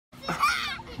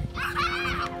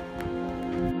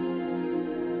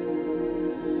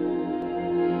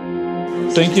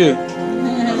Thank you.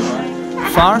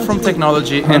 Far from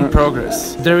technology and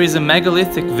progress, there is a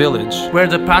megalithic village where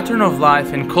the pattern of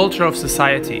life and culture of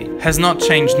society has not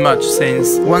changed much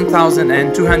since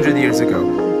 1,200 years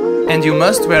ago. And you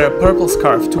must wear a purple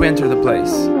scarf to enter the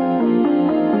place.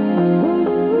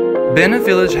 Bena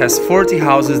Village has 40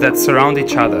 houses that surround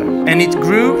each other, and it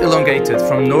grew elongated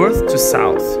from north to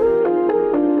south.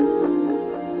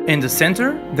 In the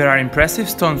center, there are impressive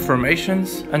stone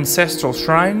formations, ancestral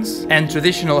shrines, and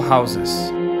traditional houses.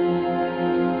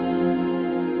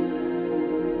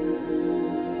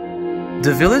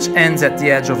 The village ends at the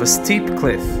edge of a steep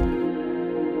cliff.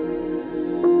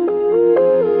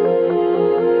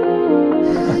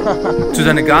 To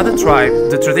the Ngadha tribe,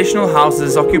 the traditional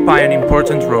houses occupy an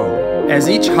important role, as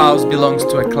each house belongs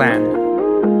to a clan.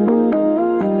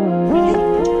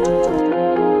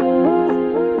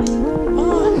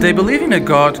 They believe in a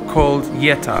god called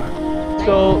Yeta.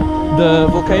 So the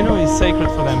volcano is sacred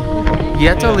for them.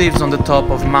 Yeta lives on the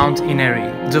top of Mount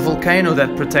Inerie, the volcano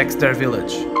that protects their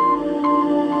village.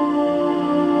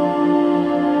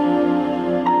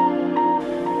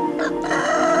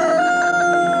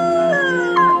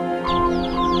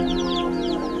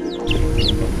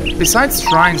 Besides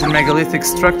shrines and megalithic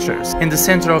structures, in the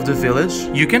center of the village,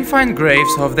 you can find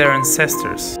graves of their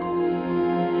ancestors,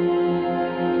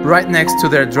 right next to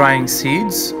their drying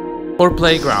seeds or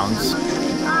playgrounds.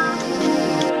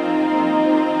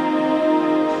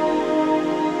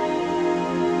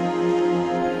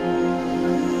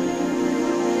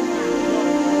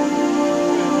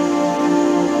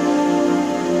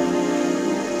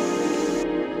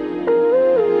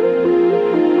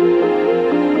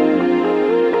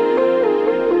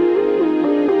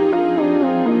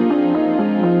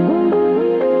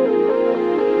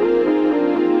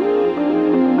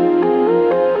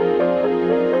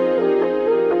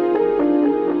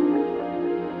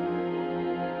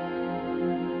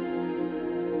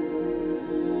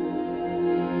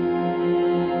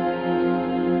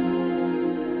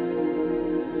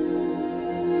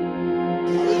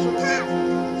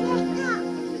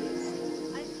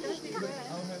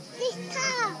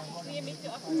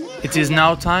 It is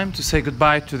now time to say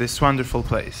goodbye to this wonderful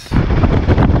place.